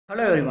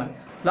Hello everyone.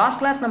 Last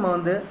class நம்ம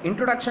வந்து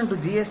introduction to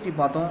GST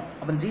பார்த்தோம்.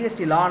 அப்புறம்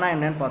GST law னா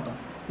என்னன்னு பார்த்தோம்.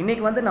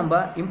 இன்னைக்கு வந்து நம்ம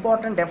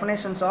important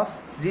definitions of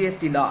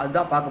GST law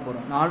அதுதான் பார்க்க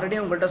போறோம். நான் ஆல்ரெடி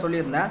உங்கள்கிட்ட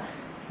சொல்லியிருந்தேன்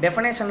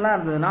டெஃபினேஷன்லாம்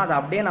இருந்ததுன்னா அதை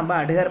அப்படியே நம்ம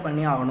அட்ஹேர்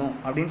பண்ணி ஆகணும்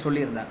அப்படின்னு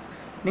சொல்லியிருந்தேன்.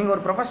 நீங்கள்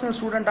ஒரு ப்ரொஃபஷனல்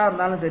ஸ்டூடெண்ட்டாக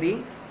இருந்தாலும் சரி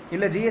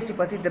இல்லை ஜிஎஸ்டி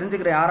பற்றி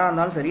தெரிஞ்சுக்கிற யாராக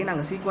இருந்தாலும் சரி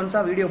நாங்கள்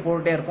சீக்வன்ஸாக வீடியோ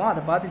போட்டுகிட்டே இருப்போம்.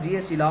 அதை பார்த்து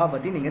ஜிஎஸ்டி லாவை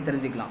பற்றி நீங்கள்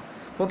தெரிஞ்சுக்கலாம்.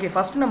 ஓகே,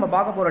 ஃபஸ்ட்டு நம்ம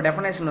பார்க்க போகிற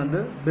டெஃபினேஷன்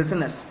வந்து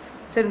பிஸ்னஸ்.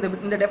 சரி,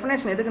 இந்த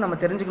டெஃபினேஷன் எதுக்கு நம்ம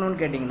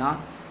தெரிஞ்சுக்கணும்னு கேட்டிங்கன்னா,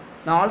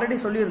 நான் ஆல்ரெடி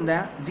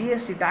சொல்லியிருந்தேன்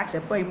ஜிஎஸ்டி டேக்ஸ்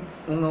எப்போ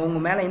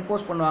உங்கள் மேலே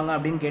இம்போஸ் பண்ணுவாங்க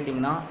அப்படின்னு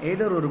கேட்டிங்கன்னா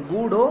எதர் ஒரு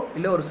கூடோ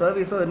இல்லை ஒரு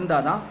சர்வீஸோ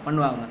இருந்தால் தான்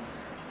பண்ணுவாங்க.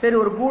 சரி,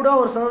 ஒரு கூடோ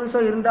ஒரு சர்வீஸோ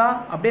இருந்தால்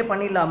அப்படியே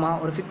பண்ணிடலாமா?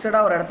 ஒரு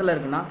ஃபிக்ஸடாக ஒரு இடத்துல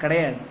இருக்குன்னா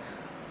கிடையாது.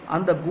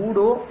 அந்த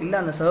கூடோ இல்லை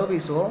அந்த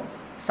சர்வீஸோ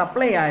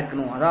சப்ளை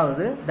ஆகிருக்கணும்.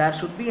 அதாவது there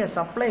should be a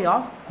supply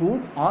of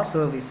Koot R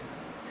service.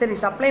 சரி,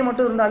 சப்ளை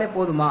மட்டும் இருந்தாலே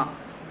போதுமா,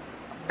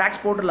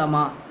 டேக்ஸ்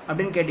போட்டுடலாமா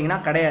அப்படின்னு கேட்டிங்கன்னா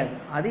கிடையாது.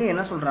 அதையும்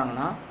என்ன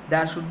சொல்கிறாங்கன்னா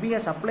there should be a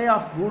supply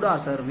of good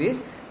or service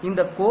in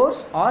the course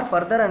R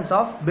furtherance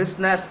of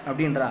business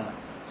அப்படின்றாங்க.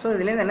 ஸோ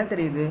இதுலேருந்து என்ன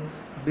தெரியுது,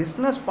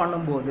 பிஸ்னஸ்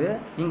பண்ணும்போது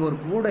நீங்கள் ஒரு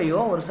கூடையோ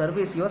ஒரு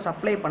சர்வீஸையோ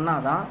சப்ளை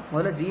பண்ணால் தான்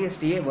முதல்ல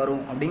ஜிஎஸ்டியே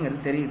வரும்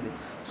அப்படிங்கிறது தெரியுது.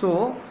 ஸோ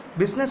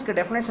பிஸ்னஸ்க்கு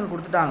டெஃபினேஷன்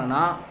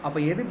கொடுத்துட்டாங்கன்னா அப்போ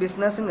எது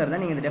பிஸ்னஸுங்கிறத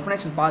நீங்கள் இந்த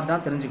டெஃபினேஷன் பார்த்து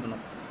தான்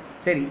தெரிஞ்சுக்கணும்.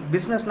 சரி,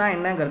 பிஸ்னஸ்னால்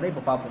என்னங்கிறத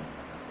இப்போ பார்ப்போம்.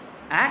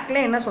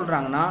 ஆக்டில் என்ன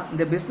சொல்கிறாங்கன்னா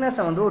இந்த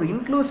பிஸ்னஸை வந்து ஒரு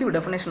இன்க்ளூசிவ்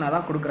டெஃபினேஷனாக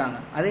தான் கொடுக்குறாங்க.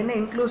 அது என்ன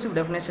இன்க்ளூசிவ்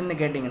டெஃபினேஷன்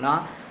கேட்டிங்கன்னா,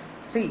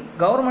 சரி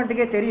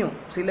கவர்மெண்ட்டுக்கே தெரியும்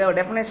சில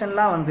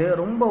டெஃபினேஷன்லாம் வந்து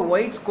ரொம்ப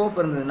ஒயிட் ஸ்கோப்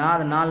இருந்ததுன்னா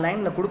அதை 4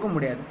 லைனில் கொடுக்க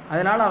முடியாது.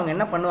 அதனால் அவங்க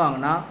என்ன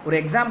பண்ணுவாங்கன்னா ஒரு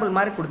எக்ஸாம்பிள்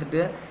மாதிரி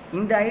கொடுத்துட்டு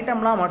இந்த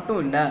ஐட்டம்லாம் மட்டும்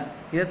இல்லை,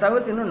 இதை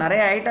தவிர்த்து இன்னும்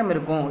நிறைய ஐட்டம்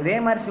இருக்கும், இதே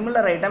மாதிரி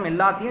சிமிலர் ஐட்டம்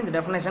எல்லாத்தையும் இந்த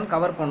டெஃபினேஷன்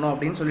கவர் பண்ணும்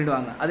அப்படின்னு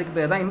சொல்லிடுவாங்க. அதுக்கு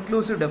பேர் தான்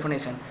இன்க்ளூசிவ்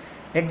டெஃபினேஷன்.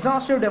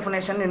 எக்ஸாஸ்டிவ்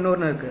டெஃபினேஷன்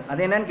இன்னொன்று இருக்குது.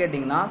 அது என்னன்னு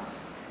கேட்டிங்கன்னா,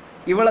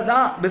 இவ்வளோ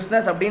தான்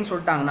பிஸ்னஸ் அப்படின்னு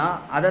சொல்லிட்டாங்கன்னா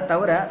அதை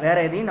தவிர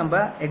வேறு எதையும்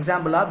நம்ம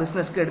எக்ஸாம்பிளாக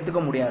பிஸ்னஸ்க்கு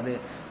எடுத்துக்க முடியாது.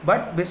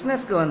 பட்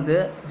பிஸ்னஸ்க்கு வந்து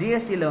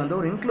ஜிஎஸ்டியில் வந்து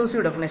ஒரு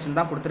இன்க்ளூசிவ் டெஃபினேஷன்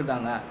தான்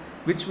கொடுத்துருக்காங்க.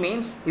 விச்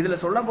மீன்ஸ் இதில்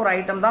சொல்ல போகிற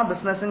ஐட்டம் தான்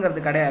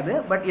பிஸ்னஸ்ங்கிறது கிடையாது.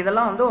 பட்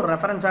இதெல்லாம் வந்து ஒரு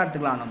ரெஃபரன்ஸாக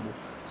எடுத்துக்கலாம் நம்ம.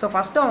 ஸோ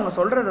ஃபஸ்ட்டு அவங்க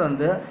சொல்கிறது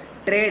வந்து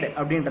ட்ரேட்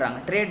அப்படின்றாங்க.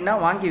 ட்ரேட்னா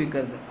வாங்கி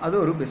விற்கிறது, அது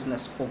ஒரு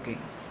பிஸ்னஸ். ஓகே,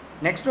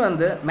 நெக்ஸ்ட்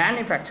வந்து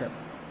மேனுஃபேக்சர்,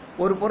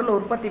 ஒரு பொருளை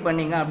உற்பத்தி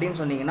பண்ணிங்க அப்படின்னு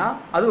சொன்னீங்கன்னா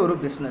அது ஒரு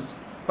business.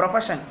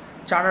 Profession,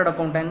 chartered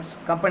accountants,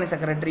 company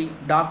secretary,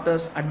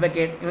 doctors,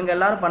 advocate, இவங்க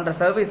எல்லோரும் பண்ணுற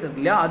சர்வீஸ் இருக்கு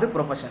இல்லையா, அது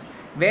ப்ரொஃபஷன்.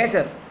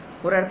 வேஜர்,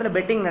 ஒரு இடத்துல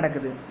பெட்டிங்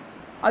நடக்குது,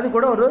 அது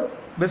கூட ஒரு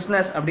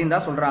பிஸ்னஸ் அப்படின்னு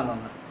தான் சொல்கிறாங்க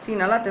அவங்க. சரி,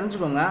 நல்லா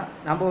தெரிஞ்சுக்கோங்க,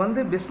 நம்ம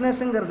வந்து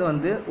பிஸ்னஸுங்கிறது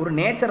வந்து ஒரு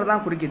நேச்சரை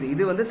தான் குறிக்குது.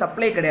 இது வந்து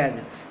சப்ளை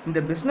கிடையாது. இந்த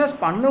பிஸ்னஸ்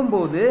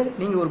பண்ணும்போது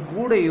நீங்கள் ஒரு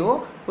கூடையோ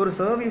ஒரு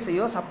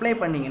சர்வீஸையோ சப்ளை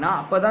பண்ணிங்கன்னா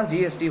அப்போ தான்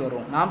ஜிஎஸ்டி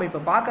வரும். நாம்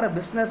இப்போ பார்க்குற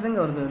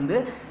பிஸ்னஸுங்கிறது வந்து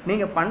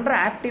நீங்கள் பண்ணுற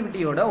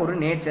ஆக்டிவிட்டியோட ஒரு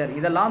நேச்சர்,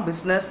 இதெல்லாம்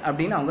பிஸ்னஸ்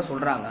அப்படின்னு அவங்க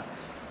சொல்கிறாங்க.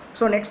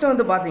 ஸோ நெக்ஸ்ட்டு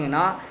வந்து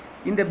பார்த்தீங்கன்னா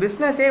இந்த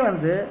பிஸ்னஸே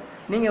வந்து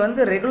நீங்கள்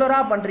வந்து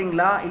ரெகுலராக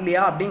பண்ணுறீங்களா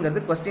இல்லையா அப்படிங்கிறது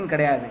கொஸ்டின்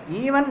கிடையாது.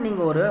 ஈவன்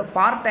நீங்கள் ஒரு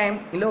பார்ட் டைம்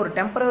இல்லை ஒரு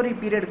டெம்பரரி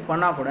பீரியடுக்கு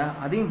பண்ணால் கூட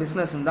அதையும்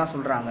பிஸ்னஸ்ன்னு தான்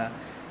சொல்கிறாங்க.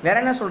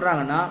 வேறு என்ன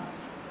சொல்கிறாங்கன்னா,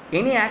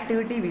 any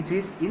activity which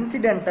is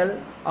incidental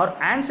R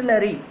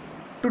ancillary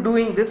to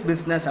doing this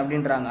business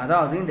அப்படின்றாங்க.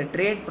 அதாவது இந்த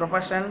ட்ரேட்,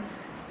 ப்ரொஃபஷன்,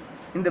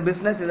 இந்த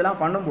பிஸ்னஸ்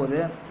இதெல்லாம் பண்ணும்போது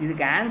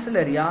இதுக்கு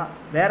ஆன்சிலரியாக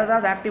வேறு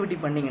ஏதாவது ஆக்டிவிட்டி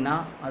பண்ணிங்கன்னா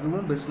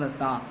அதுவும்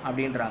பிஸ்னஸ் தான்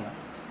அப்படின்றாங்க.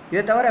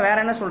 இதை தவிர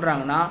வேறு என்ன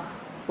சொல்கிறாங்கன்னா,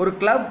 ஒரு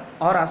கிளப்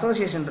ஆர்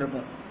அசோசியேஷன்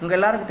இருக்கும். உங்கள்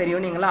எல்லாருக்கும்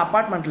தெரியும், நீங்களாம்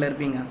அப்பார்ட்மெண்ட்டில்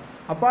இருப்பீங்க.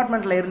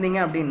 அப்பார்ட்மெண்ட்டில் இருந்தீங்க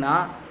அப்படின்னா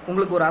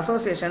உங்களுக்கு ஒரு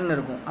அசோசியேஷன்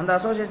இருக்கும். அந்த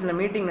அசோசியேஷனில்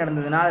மீட்டிங்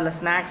நடந்ததுன்னா அதில்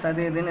ஸ்நாக்ஸ்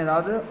அது இதுன்னு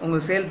ஏதாவது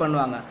உங்களுக்கு சேல்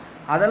பண்ணுவாங்க.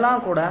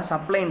 அதெல்லாம் கூட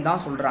சப்ளைன்னு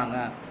தான் சொல்கிறாங்க.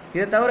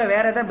 இதை தவிர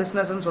வேறு எதாவது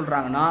பிஸ்னஸ்ன்னு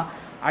சொல்கிறாங்கன்னா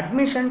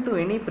அட்மிஷன் டு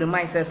எனி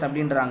ப்ரிமைசஸ்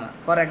அப்படின்றாங்க.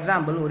 ஃபார்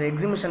எக்ஸாம்பிள், ஒரு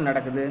எக்ஸிபிஷன்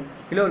நடக்குது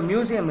இல்லை ஒரு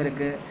மியூசியம்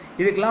இருக்குது,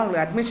 இதுக்கெலாம்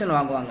உங்களுக்கு அட்மிஷன்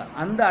வாங்குவாங்க.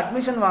 அந்த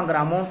அட்மிஷன் வாங்குகிற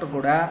அமௌண்ட்டு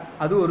கூட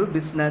அது ஒரு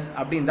பிஸ்னஸ்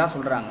அப்படின்னு தான்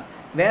சொல்கிறாங்க.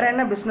 வேறு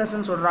என்ன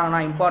பிஸ்னஸ்ன்னு சொல்கிறாங்கன்னா,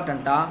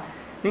 இம்பார்ட்டண்ட்டாக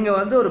நீங்கள்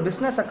வந்து ஒரு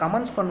பிஸ்னஸை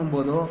கமென்ஸ்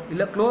பண்ணும்போதோ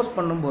இல்லை க்ளோஸ்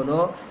பண்ணும்போதோ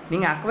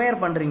நீங்கள் அக்வயர்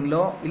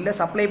பண்ணுறீங்களோ இல்லை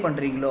சப்ளை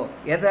பண்ணுறீங்களோ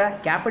எதை,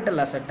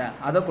 கேபிட்டல் அசட்டை,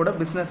 அதை கூட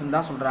பிஸ்னஸ்ன்னு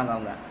தான் சொல்கிறாங்க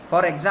அவங்க.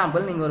 ஃபார்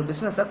எக்ஸாம்பிள், நீங்கள் ஒரு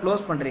பிஸ்னஸை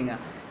க்ளோஸ் பண்ணுறீங்க.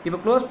 இப்போ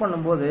க்ளோஸ்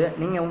பண்ணும்போது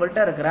நீங்கள்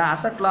உங்கள்கிட்ட இருக்கிற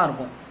அசட்லாம்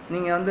இருக்கும்.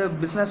 நீங்கள் வந்து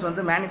பிஸ்னஸ்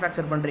வந்து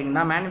மேனுஃபேக்சர்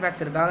பண்ணுறீங்கன்னா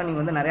மேனுஃபேக்சருக்காக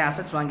நீங்கள் வந்து நிறைய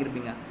அசட்ஸ்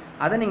வாங்கியிருப்பீங்க.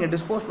 அதை நீங்கள்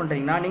டிஸ்போஸ்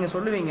பண்ணுறீங்கன்னா நீங்கள்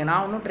சொல்லுவீங்க,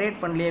 நான் ஒன்றும் ட்ரேட்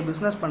பண்ணலையே,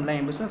 பிஸ்னஸ் பண்ணல,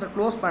 என் பிஸ்னஸை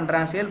க்ளோஸ்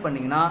பண்ணுறேன், சேல்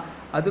பண்ணிங்கன்னா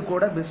அது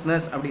கூட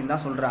பிஸ்னஸ் அப்படின்னு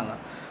தான் சொல்கிறாங்க.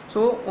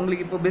 ஸோ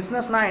உங்களுக்கு இப்போ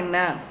பிஸ்னஸ்னால் என்ன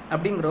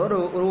அப்படிங்கிற ஒரு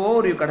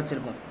ஓவர்வியூ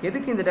கிடச்சிருக்கும்.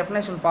 எதுக்கு இந்த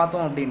டெஃபினேஷன்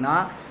பார்த்தோம் அப்படின்னா,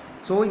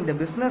 ஸோ இந்த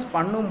பிஸ்னஸ்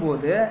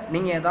பண்ணும்போது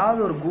நீங்கள் ஏதாவது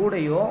ஒரு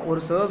கூடையோ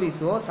ஒரு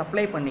சர்வீஸோ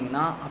சப்ளை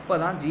பண்ணிங்கன்னா அப்போ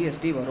தான்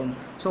ஜிஎஸ்டி வரும்.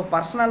 ஸோ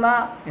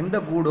பர்சனலாக எந்த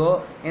கூடோ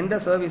எந்த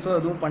சர்வீஸோ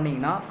எதுவும்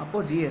பண்ணிங்கன்னா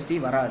அப்போது ஜிஎஸ்டி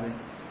வராது.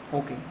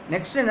 ஓகே,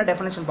 நெக்ஸ்ட் என்ன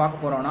டெஃபினேஷன்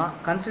பார்க்க போகிறோன்னா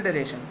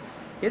கன்சிடரேஷன்.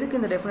 எதுக்கு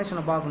இந்த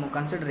டெஃபினேஷனை பார்க்கணும்,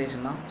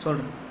 கன்சிடரேஷன்னா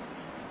சொல்கிறேன்.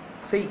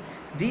 சரி,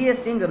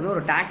 ஜிஎஸ்டிங்கிறது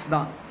ஒரு டேக்ஸ்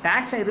தான்.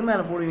 டேக்ஸை எது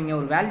மேலே போடுவீங்க,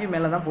 ஒரு வேல்யூ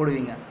மேலே தான்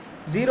போடுவீங்க.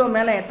 0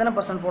 மேலே எத்தனை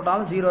 %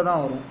 போட்டாலும் 0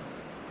 தான் வரும்.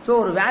 ஸோ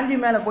ஒரு வேல்யூ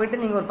மேலே போய்ட்டு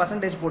நீங்கள் ஒரு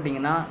பர்சன்டேஜ்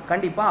போட்டிங்கன்னா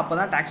கண்டிப்பாக அப்போ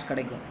தான் டேக்ஸ்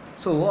கிடைக்கும்.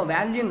 ஸோ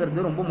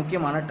வேல்யூங்கிறது ரொம்ப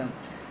முக்கியமான டேர்ம்.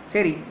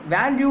 சரி,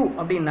 வேல்யூ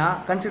அப்படின்னா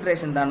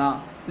கன்சிடரேஷன் தானா,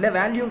 இல்லை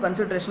வேல்யூ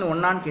கன்சிடரேஷன்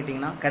ஒன்றான்னு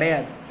கேட்டிங்கன்னா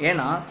கிடையாது.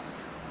 ஏன்னா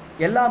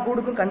எல்லா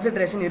கூடுக்கும்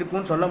கன்சிடரேஷன்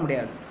இருக்குன்னு சொல்ல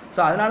முடியாது. ஸோ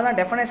அதனால தான்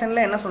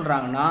டெஃபினேஷனில் என்ன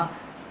சொல்கிறாங்கன்னா,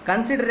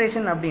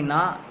 கன்சிடரேஷன்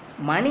அப்படின்னா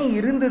மணி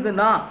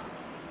இருந்ததுன்னா,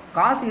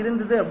 காசு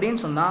இருந்தது அப்படின்னு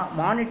சொன்னால்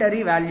மானிட்டரி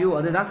வேல்யூ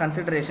அதுதான்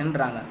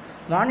கன்சிடரேஷன்றாங்க.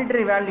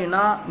 மானிட்டரி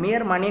வேல்யூனா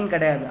மியர் மணின்னு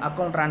கிடையாது.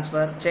 அக்கௌண்ட்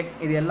ட்ரான்ஸ்ஃபர், செக்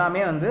இது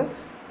எல்லாமே வந்து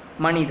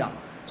மணி தான்.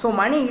 ஸோ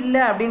மணி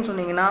இல்லை அப்படின்னு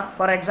சொன்னீங்கன்னா,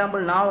 ஃபார்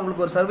எக்ஸாம்பிள் நான்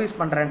உங்களுக்கு ஒரு சர்வீஸ்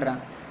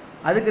பண்ணுறேன்றேன்,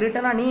 அதுக்கு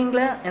ரிட்டனாக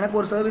நீங்களே எனக்கு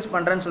ஒரு சர்வீஸ்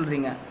பண்ணுறேன்னு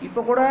சொல்கிறீங்க.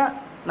 இப்போ கூட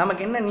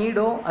நமக்கு என்ன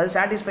நீடோ அது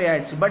சாட்டிஸ்ஃபை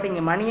ஆகிடுச்சு, பட்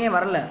இங்கே மணியே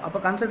வரல, அப்போ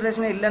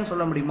கன்சிடரேஷனே இல்லைன்னு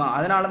சொல்ல முடியுமா?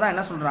 அதனால தான்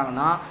என்ன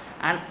சொல்கிறாங்கன்னா,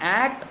 அண்ட்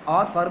ஆக்ட்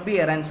ஆர்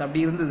ஃபர்பியரன்ஸ்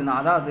அப்படி இருந்ததுன்னா,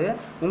 அதாவது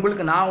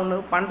உங்களுக்கு நான் ஒன்று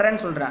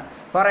பண்ணுறேன்னு சொல்கிறேன்,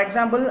 ஃபார்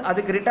எக்ஸாம்பிள்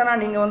அதுக்கு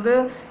ரிட்டனாக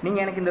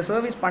நீங்கள் எனக்கு இந்த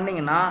சர்வீஸ்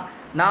பண்ணிங்கன்னா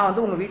நான்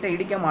வந்து உங்கள் வீட்டை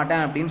இடிக்க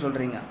மாட்டேன் அப்படின்னு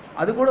சொல்கிறீங்க.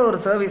 அது கூட ஒரு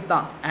சர்வீஸ்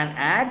தான். அண்ட்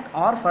ஆக்ட்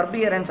ஆர்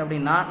ஃபர்பியரன்ஸ்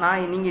அப்படின்னா,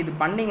 நீங்கள் இது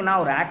பண்ணிங்கன்னா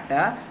ஒரு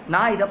ஆக்டை,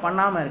 நான் இதை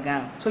பண்ணாமல்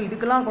இருக்கேன். ஸோ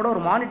இதுக்கெல்லாம் கூட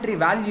ஒரு மானிட்டரி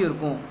வேல்யூ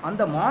இருக்கும்.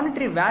 அந்த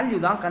மானிட்டரி வேல்யூ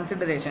தான்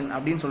கன்சிடரேஷன்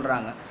அப்படின்னு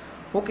சொல்கிறாங்க.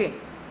 ஓகே,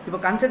 இப்போ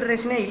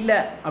கன்சிடரேஷனே இல்லை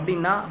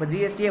அப்படின்னா இப்போ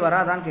ஜிஎஸ்டியே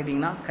வராதான்னு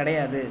கேட்டிங்கன்னா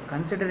கிடையாது.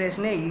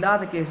 கன்சிடரேஷனே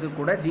இல்லாத கேஸு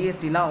கூட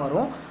ஜிஎஸ்டிலாம்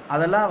வரும்.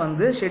 அதெல்லாம்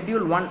வந்து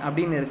ஷெட்யூல் 1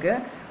 அப்படின்னு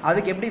இருக்குது.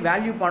 அதுக்கு எப்படி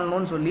வேல்யூ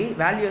பண்ணணும்னு சொல்லி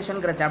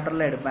வேல்யூவேஷனுங்கிற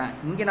சாப்டரில் எடுப்பேன்.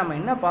 இங்கே நம்ம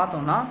என்ன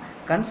பார்த்தோம்னா,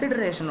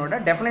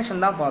 கன்சிடரேஷனோட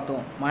டெஃபினேஷன் தான்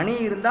பார்த்தோம். மணி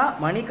இருந்தால்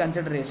மணி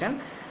கன்சிடரேஷன்,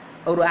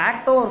 ஒரு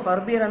ஆக்டோ ஒரு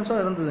ஃபர்பியரன்ஸோ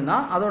இருந்ததுன்னா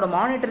அதோட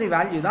மானிட்டரி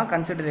வேல்யூ தான்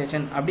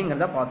கன்சிடரேஷன்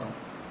அப்படிங்கிறத பார்த்தோம்.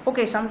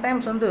 ஓகே,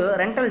 சம்டைம்ஸ் வந்து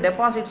ரெண்டல்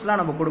டெபாசிட்ஸ்லாம்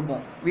நம்ம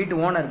கொடுப்போம் வீட்டு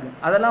ஓனருக்கு,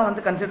 அதெல்லாம்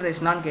வந்து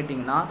கன்சிடரேஷனான்னு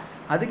கேட்டிங்கன்னா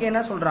அதுக்கு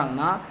என்ன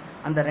சொல்கிறாங்கன்னா,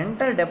 அந்த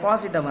ரெண்டல்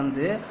டெபாசிட்டை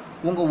வந்து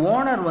உங்கள்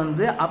ஓனர்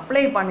வந்து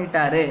அப்ளை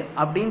பண்ணிட்டாரு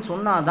அப்படின்னு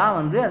சொன்னால் தான்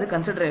வந்து அது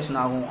கன்சிடரேஷன்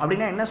ஆகும்.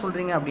 அப்படின்னா என்ன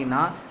சொல்கிறீங்க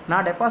அப்படின்னா,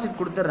 நான் டெபாசிட்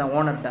கொடுத்துட்றேன்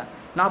ஓனர்கிட்ட,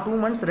 நான் 2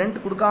 months ரெண்ட்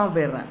கொடுக்காமல்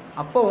போயிடுறேன்.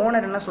 அப்போ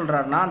ஓனர் என்ன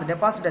சொல்கிறாருன்னா, அந்த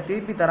டெபாசிட்டை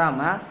திருப்பி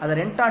தராமல் அதை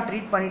ரெண்ட்டாக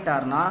ட்ரீட்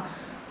பண்ணிட்டாருன்னா,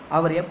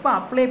 அவர் எப்போ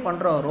அப்ளை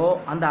பண்ணுறாரோ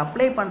அந்த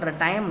அப்ளை பண்ணுற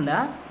டைமில்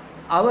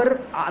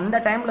அந்த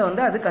டைமில்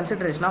வந்து அது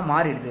கன்சிடரேஷனாக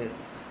மாறிடுது.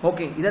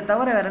 ஓகே, இதை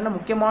தவிர வேறு என்ன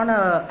முக்கியமான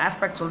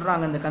ஆஸ்பெக்ட்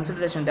சொல்கிறாங்க இந்த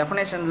கன்சிடரேஷன்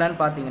டெஃபினேஷன்லன்னு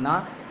பார்த்தீங்கன்னா,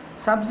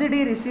 subsidy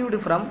received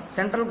from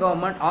central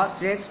government R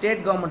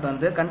state government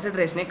வந்து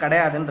கன்சிடரேஷனே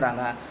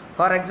கிடையாதுன்றாங்க.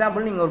 ஃபார்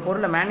எக்ஸாம்பிள் நீங்கள் ஒரு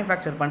பொருளை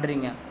மேனுஃபேக்சர்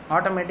பண்ணுறீங்க,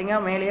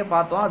 ஆட்டோமேட்டிக்காக மேலேயே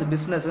பார்த்தோம் அது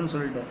பிஸ்னஸ்ன்னு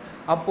சொல்லிட்டு,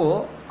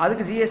 அப்போது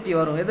அதுக்கு ஜிஎஸ்டி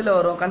வரும். எதில்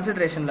வரும்?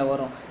 கன்சிடரேஷனில்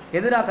வரும்.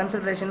 எதிராக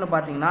கன்சிடரேஷன்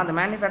பார்த்தீங்கன்னா, அந்த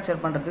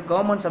மேனுஃபேக்சர் பண்ணுறதுக்கு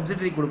கவர்மெண்ட்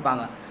சப்சிடி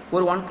கொடுப்பாங்க,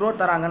 ஒரு 1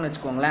 crore தராங்கன்னு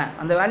வச்சுக்கோங்களேன்.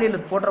 அந்த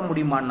வேல்யூவில் போட்டுற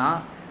முடியுமான்னா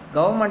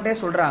கவர்மெண்ட்டே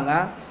சொல்கிறாங்க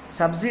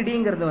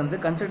சப்சிடிங்கிறது வந்து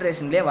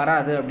கன்சிடரேஷன்லேயே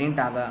வராது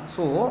அப்படின்ட்டாங்க.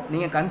 ஸோ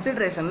நீங்கள்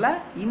கன்சிடரேஷனில்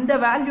இந்த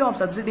வேல்யூ ஆஃப்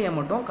சப்சிடியை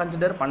மட்டும்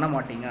கன்சிடர் பண்ண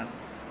மாட்டீங்க.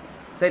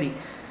 சரி,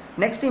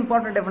 நெக்ஸ்ட்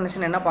இம்பார்ட்டன்ட்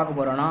டெஃபினேஷன் என்ன பார்க்க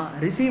போகிறோன்னா,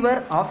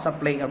 ரிசீவர் ஆஃப்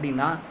சப்ளை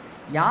அப்படின்னா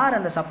யார்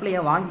அந்த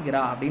சப்ளையை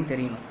வாங்கிக்கிறா அப்படின்னு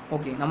தெரியணும்.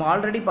 ஓகே, நம்ம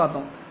ஆல்ரெடி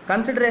பார்த்தோம்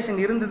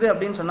கன்சிடரேஷன் இருந்தது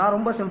அப்படின்னு சொன்னால்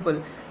ரொம்ப சிம்பிள்.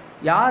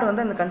 யார்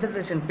வந்து அந்த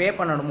கன்சிடரேஷன் பே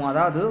பண்ணணுமோ,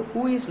 அதாவது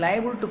who is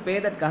liable to pay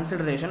that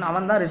consideration,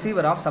 அவன் தான்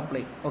ரிசீவர் ஆஃப்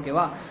சப்ளை.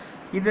 ஓகேவா?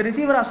 இந்த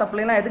ரிசீவர் ஆஃப்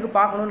சப்ளைலாம் எதுக்கு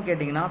பார்க்கணும்னு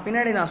கேட்டிங்கன்னா,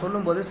 பின்னாடி நான்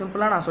சொல்லும்போது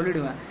சிம்பிளாக நான்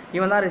சொல்லிவிடுவேன்,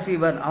 இவன் தான்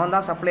ரிசீவர், அவன்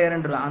தான்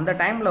சப்ளையர்ன்றேன். அந்த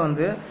டைமில்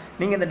வந்து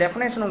நீங்கள் இந்த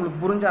டெஃபினேஷன்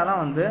உங்களுக்கு புரிஞ்சால்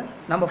தான் வந்து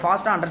நம்ம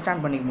ஃபாஸ்ட்டாக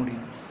அண்டர்ஸ்டாண்ட் பண்ணிக்க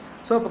முடியும்.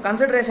 ஸோ இப்போ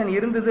கன்சிடரேஷன்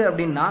இருந்தது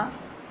அப்படின்னா,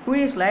 who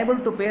is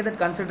liable to pay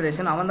that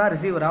consideration, அவன் தான்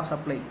ரிசீவர் ஆஃப்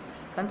சப்ளை.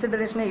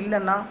 கன்சிடரேஷனே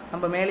இல்லைன்னா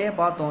நம்ம மேலேயே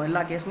பார்த்தோம்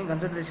எல்லா கேஸ்லையும்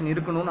கன்சிடரேஷன்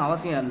இருக்கணும்னு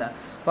அவசியம் இல்லை.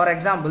 ஃபார்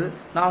எக்ஸாம்பிள்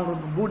நான்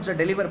உங்களுக்கு கூட்ஸை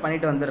டெலிவர்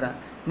பண்ணிட்டு வந்துடுறேன்,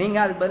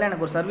 நீங்கள் அதுக்கு பதிலாக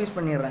எனக்கு ஒரு சர்வீஸ்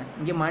பண்ணிடுறேன்,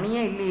 இங்கே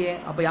மணியே இல்லையே,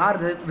 அப்போ யார்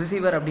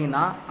ரிசீவர்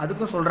அப்படின்னா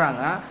அதுக்கும்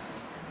சொல்கிறாங்க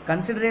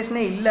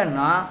கன்சிடரேஷனே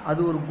இல்லைன்னா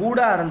அது ஒரு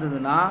கூடாக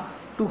இருந்ததுன்னா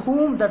to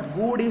whom that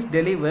Koot is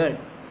delivered,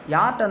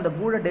 யார்கிட்ட அந்த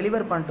கூடை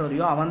டெலிவர் பண்ணிட்டு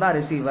வரையோ அவன் தான்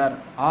receiver.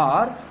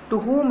 R to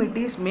whom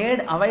it is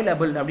made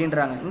available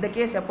அப்படின்றாங்க. இந்த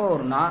கேஸ் எப்போ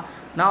வரும்னா,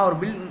 நான் ஒரு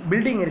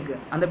பில்டிங்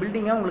இருக்குது, அந்த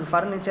பில்டிங்கை உங்களுக்கு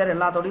ஃபர்னிச்சர்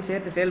எல்லாத்தோடையும்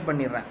சேர்த்து சேல்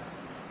பண்ணிடுறேன்.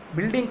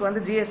 பில்டிங்க்கு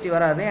வந்து ஜிஎஸ்டி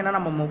வராது, ஏன்னா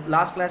நம்ம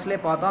லாஸ்ட்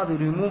கிளாஸ்லேயே பார்த்தோம் அது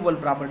ரிமூவபிள்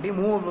ப்ராப்பர்ட்டி.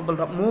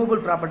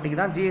 மூவபிள் ப்ராப்பர்ட்டிக்கு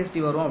தான்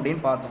ஜிஎஸ்டி வரும்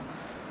அப்படின்னு பார்த்தோம்.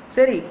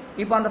 சரி,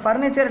 இப்போ அந்த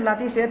ஃபர்னிச்சர்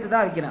எல்லாத்தையும் சேர்த்து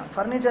தான் வைக்கிறேன்.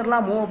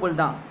 ஃபர்னிச்சர்லாம் மூவபிள்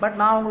தான், பட்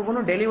நான் உங்களுக்கு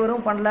ஒன்றும்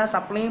டெலிவரும் பண்ணல,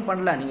 சப்ளையும்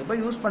பண்ணல, நீங்கள்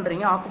போய் யூஸ்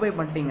பண்ணுறீங்க, ஆக்குபை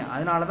பண்ணிட்டீங்க.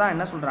 அதனால தான்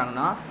என்ன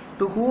சொல்கிறாங்கன்னா,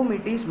 to whom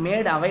it is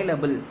made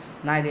available,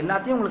 நான் இது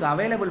எல்லாத்தையும் உங்களுக்கு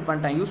அவைலபிள்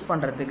பண்ணிட்டேன் யூஸ்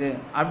பண்ணுறதுக்கு.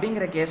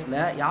 அப்படிங்கிற கேஸில்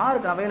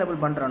யாருக்கு அவைலபிள்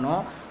பண்ணுறனோ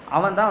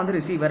அவன் தான் வந்து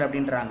ரிசீவர்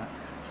அப்படின்றாங்க.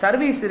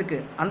 சர்வீஸ்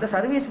இருக்குது, அந்த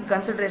சர்வீஸுக்கு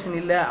கன்சிடரேஷன்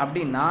இல்லை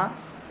அப்படின்னா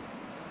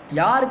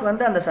யாருக்கு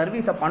வந்து அந்த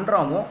சர்வீஸை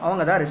பண்ணுறோமோ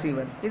அவங்க தான்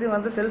ரிசீவர். இது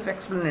வந்து செல்ஃப்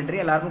எக்ஸ்பிளனேட்டரி,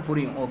 எல்லாருக்கும்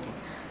புரியும். ஓகே,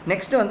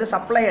 நெக்ஸ்ட்டு வந்து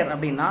சப்ளையர்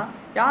அப்படின்னா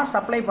யார்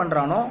சப்ளை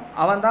பண்ணுறானோ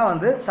அவன் தான்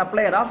வந்து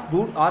supplier of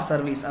good or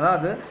service.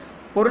 அதாவது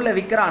பொருளை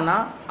விற்கிறான்னா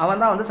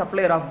அவன் தான் வந்து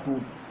supplier of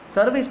good,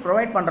 service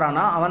provide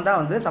பண்ணுறான்னா அவன் தான்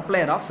வந்து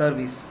supplier of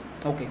service.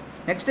 Okay,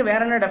 next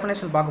வேறு என்ன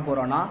டெஃபினேஷன் பார்க்க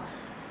போகிறோன்னா,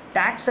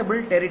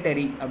 டாக்ஸபிள்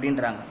டெரிட்டரி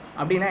அப்படின்றாங்க.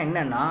 அப்படின்னா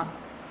என்னென்னா,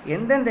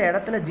 எந்தெந்த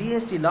இடத்துல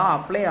ஜிஎஸ்டி லா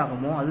அப்ளை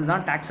ஆகுமோ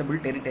அதுதான் டாக்ஸபிள்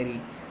டெரிட்டரி.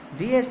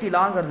 ஜிஎஸ்டி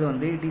லாங்கிறது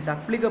வந்து it is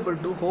applicable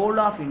to whole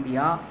of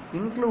India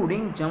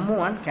including Jammu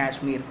and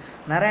Kashmir.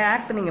 நிறைய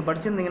ஆக்ட் நீங்கள்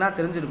படிச்சிருந்தீங்கன்னா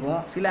தெரிஞ்சிருக்கும்.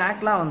 சில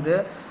ஆக்ட்லாம் வந்து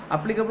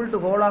applicable to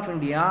whole of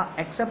India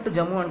accept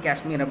Jammu and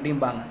Kashmir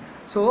அப்படிம்பாங்க.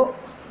 ஸோ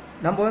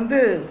நம்ம வந்து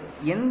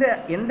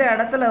எந்த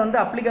இடத்துல வந்து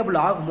அப்ளிகபிள்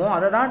ஆகுமோ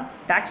அதை தான்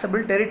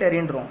டாக்ஸபிள்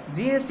டெரிட்டரின்றோம்.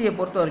 ஜிஎஸ்டியை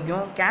பொறுத்த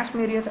வரைக்கும்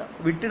காஷ்மீரியை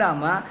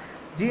விட்டுடாமல்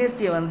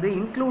ஜிஎஸ்டியை வந்து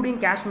இன்க்ளூடிங்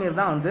காஷ்மீர்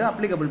தான் வந்து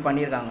அப்ளிகபிள்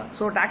பண்ணியிருக்காங்க.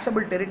 ஸோ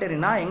டாக்ஸபிள்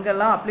டெரிட்டரினா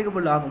எங்கெல்லாம்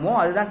அப்ளிகபிள் ஆகுமோ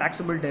அதுதான்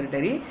taxable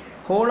territory,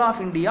 whole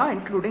of India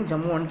including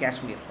Jammu and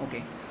Kashmir.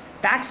 Okay,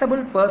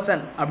 taxable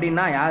person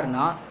அப்படின்னா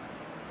யாருன்னா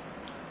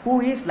who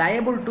is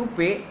liable to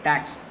pay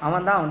tax,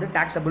 அவன் தான் வந்து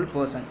டாக்ஸபிள்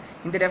பர்சன்.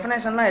 இந்த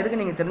டெஃபினேஷன்லாம் எதுக்கு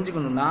நீங்கள்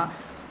தெரிஞ்சுக்கணுன்னா,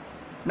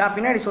 நான்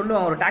பின்னாடி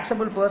சொல்லுவேன் ஒரு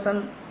டாக்ஸபிள் பர்சன்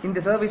இந்த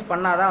சர்வீஸ்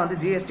பண்ணால் தான் வந்து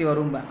ஜிஎஸ்டி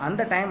வரும்.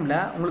 அந்த டைமில்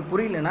உங்களுக்கு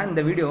புரியலன்னா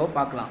இந்த வீடியோவை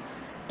பார்க்கலாம்.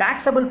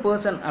 டாக்ஸபிள்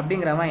பர்சன்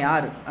அப்படிங்கிறவன்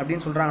யார்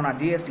அப்படின்னு சொல்கிறாங்கன்னா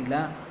ஜிஎஸ்டியில்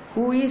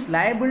who is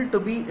liable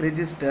to be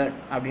registered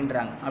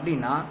அப்படின்றாங்க.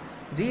 அப்படின்னா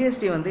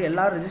ஜிஎஸ்டி வந்து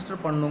எல்லோரும்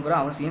ரிஜிஸ்டர் பண்ணணுங்கிற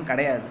அவசியம்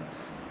கிடையாது.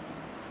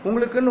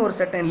 உங்களுக்குன்னு ஒரு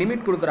செட்டன்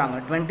லிமிட் கொடுக்குறாங்க,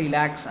 20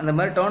 lakhs அந்த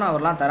மாதிரி டேர்ன்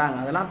ஓவர்லாம் தராங்க.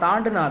 அதெல்லாம்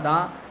தாண்டினா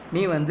தான்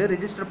நீ வந்து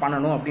ரிஜிஸ்டர்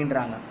பண்ணணும்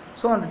அப்படின்றாங்க.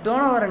 ஸோ அந்த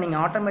டேர்ன் ஓவரை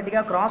நீங்கள்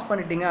ஆட்டோமேட்டிக்காக க்ராஸ்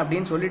பண்ணிட்டீங்க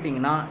அப்படின்னு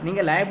சொல்லிட்டீங்கன்னா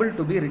நீங்கள் liable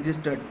to be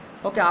registered.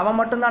 Okay, அவன்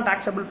மட்டும் தான்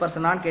டாக்ஸபிள்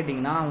பர்சனான்னு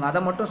கேட்டிங்கன்னா அவங்க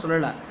அதை மட்டும்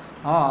சொல்லலை.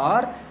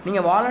 ஆர்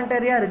நீங்கள்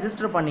வாலண்டரியாக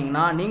ரிஜிஸ்டர்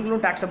பண்ணிங்கன்னா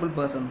நீங்களும் டாக்ஸபிள்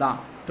பர்சன் தான்.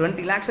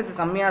 20 lakhsக்கு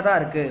கம்மியாக தான்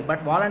இருக்குது,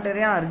 பட்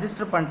வாலண்டரியாக நான்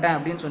ரிஜிஸ்டர் பண்ணிட்டேன்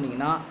அப்படின்னு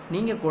சொன்னீங்கன்னா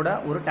நீங்கள் கூட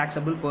ஒரு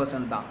டாக்ஸபிள்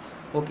பர்சன் தான்.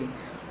 ஓகே,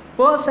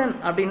 பர்சன்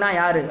அப்படின்னா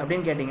யார்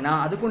அப்படின்னு கேட்டிங்கன்னா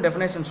அதுக்கும்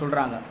டெஃபினேஷன்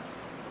சொல்கிறாங்க.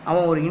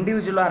 அவன் ஒரு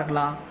இண்டிவிஜுவலாக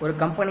இருக்கலாம், ஒரு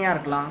கம்பெனியாக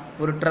இருக்கலாம்,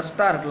 ஒரு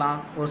ட்ரஸ்ட்டாக இருக்கலாம்,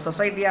 ஒரு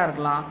சொசைட்டியாக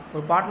இருக்கலாம்,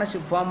 ஒரு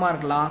பார்ட்னர்ஷிப் ஃபார்மாக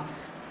இருக்கலாம்,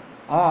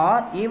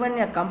 ஆர் ஈவன்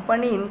எ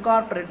company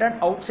incorporated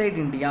out side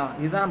India.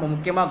 இதுதான் நம்ம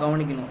முக்கியமாக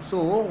கவனிக்கணும். ஸோ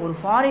ஒரு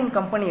ஃபாரின்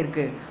கம்பெனி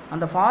இருக்குது,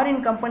 அந்த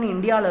ஃபாரின் கம்பெனி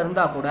இந்தியாவில்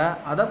இருந்தால் கூட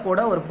அதை கூட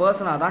ஒரு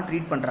பர்சனாக தான்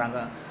ட்ரீட் பண்ணுறாங்க.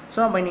 ஸோ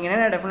நம்ம இன்றைக்கி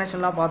என்னென்ன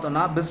டெஃபினேஷன்லாம்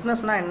பார்த்தோம்னா,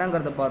 பிஸ்னஸ்னால்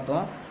என்னங்கிறத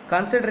பார்த்தோம்,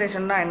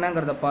 கன்சிடரேஷன்னா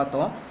என்னங்கிறத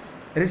பார்த்தோம்,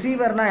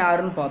 ரிசீவர்னா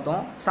யாருன்னு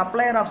பார்த்தோம்,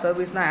 சப்ளையர் ஆஃப்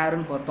சர்வீஸ்னால்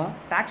யாருன்னு பார்த்தோம்,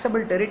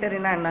 டாக்ஸபிள்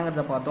டெரிட்டரினா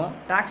என்னங்கிறத பார்த்தோம்,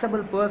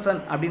 டாக்ஸபிள் பர்சன்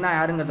அப்படின்னா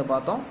யாருங்கிறத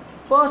பார்த்தோம்,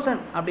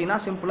 பர்சன் அப்படின்னா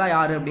சிம்பிளாக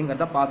யார்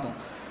அப்படிங்கிறத பார்த்தோம்.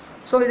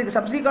 ஸோ இதுக்கு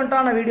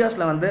சப்சிக்வெண்ட்டான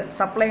வீடியோஸில் வந்து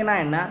சப்ளைனா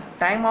என்ன,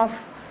 டைம் ஆஃப்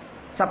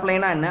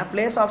சப்ளைனா என்ன,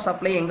 பிளேஸ் ஆஃப்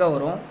சப்ளை எங்கே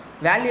வரும்,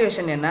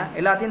 வேல்யூவேஷன் என்ன,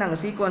 எல்லாத்தையும்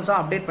நாங்கள் சீக்வன்ஸாக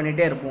அப்டேட்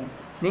பண்ணிகிட்டே இருப்போம்.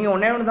 நீங்கள்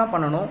ஒன்றே ஒன்று தான்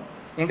பண்ணணும்,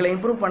 எங்களை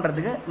இம்ப்ரூவ்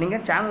பண்ணுறதுக்கு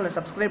நீங்கள் சேனலை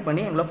சப்ஸ்கிரைப்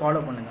பண்ணி எங்களை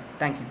ஃபாலோ பண்ணுங்கள்.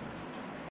 தேங்க்யூ.